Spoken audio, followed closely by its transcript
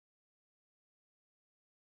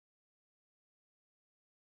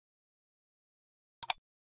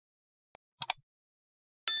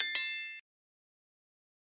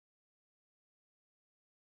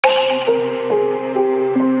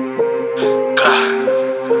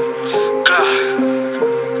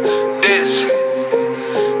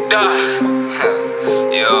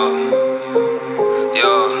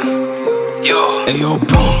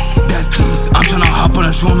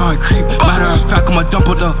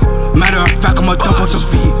Matter of fact, I'ma dump out the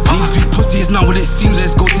V. Niggas be pussy, it's not what it seems.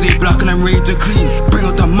 Let's go to they block and I'm ready to clean. Bring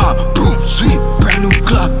out the mop, broom, sweep. Brand new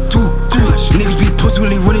Glock, 2, 3. Niggas be pussy when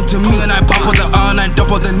they run into me. And I bop out the R and I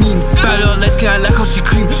dump out the knees. Bad little light skin, I like how she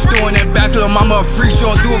cream. She throwing that back, little mama a free. She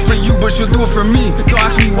don't do it for you, but she'll do it for me. Don't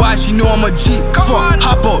ask me why, she know I'm a G. Fuck,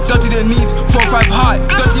 hop out, dirty the knees. 4-5 hot,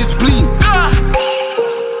 dirty his spleen.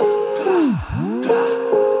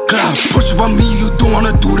 Push up on me, you don't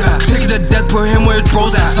wanna do that. Take it to death, put him where his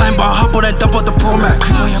bros at. Slime bar, hop out and dump out the pro mat.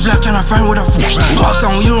 Creep on your block, tryna find what I fool. Walk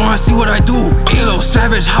down, you don't wanna see what I do. Alo,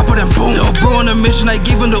 savage, hop out and boom. Little bro on a mission, I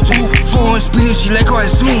gave him the ooh. 4 and speeding, she like how I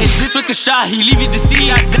zoom. His bitch like a shot, he leave you to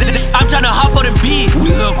see. I'm tryna hop out and beat.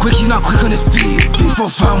 We little quick, he's not quick on his feet.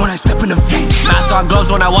 3-4-5 when I step in the feet. Mask on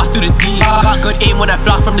gloves when I walk through the D. Got good aim when I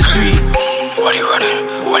flock from the street. What are you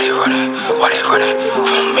running? What are you running? What are you running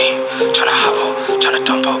from me? Tryna hop out, tryna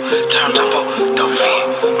dump out, tryna dump out the V.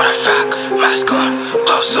 Matter of fact, mask on,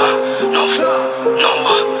 gloves on, no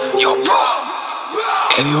what? Yo, bro.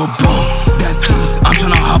 Hey, yo, bro, that's Keyz. I'm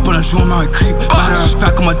tryna hop on and show him how I creep. Matter of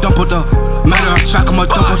fact, I'ma dump out the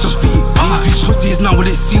V. Niggas be pussy, it's not what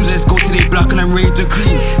it seems. Let's go to they block and I'm ready to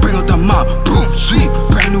clean. Bring out the mop, broom, sweep.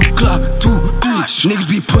 Brand new Glock, 2, 3. Niggas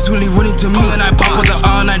be pussy when they run into me. And I bop out the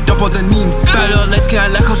R and I dump out the knees. Bad little light skin, I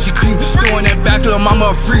like how she cream. She throwing that back, little mama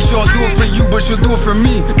a free. She don't do it for you, but she'll do it for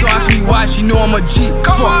me. Don't ask me why, she know I'm a G.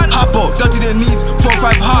 Fuck, hop out, dirty the knees.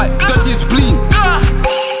 4-5 hot, dirty his spleen.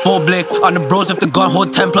 Full blick on the bros, if the gun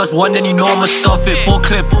hold 10+1, then you know I'ma stuff it. Full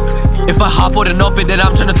clip. If I hop out and up it, then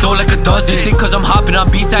I'm tryna throw like a dozen. They think cause I'm hopping on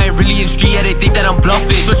beats, I ain't really in street. Yeah, they think that I'm bluffing.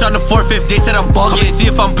 Switch on the 4-5, they said I'm bugging. See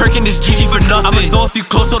if I'm perking this GG for nothing. I'ma throw a few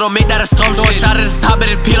close, so don't make that assumption. Throw a shot at his top, and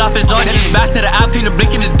it peel off his onion. Then it's back to the app, clean the blink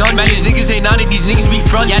in the done. Man, these niggas ain't on it, these niggas be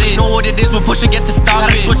front. Yeah, they know what it is, we'll push and get to stop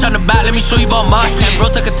it. Switch on the back, let me show you about my shit.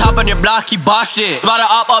 Bro took a top on your block, he boshed it. Spot a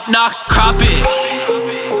up, knocks, crop it.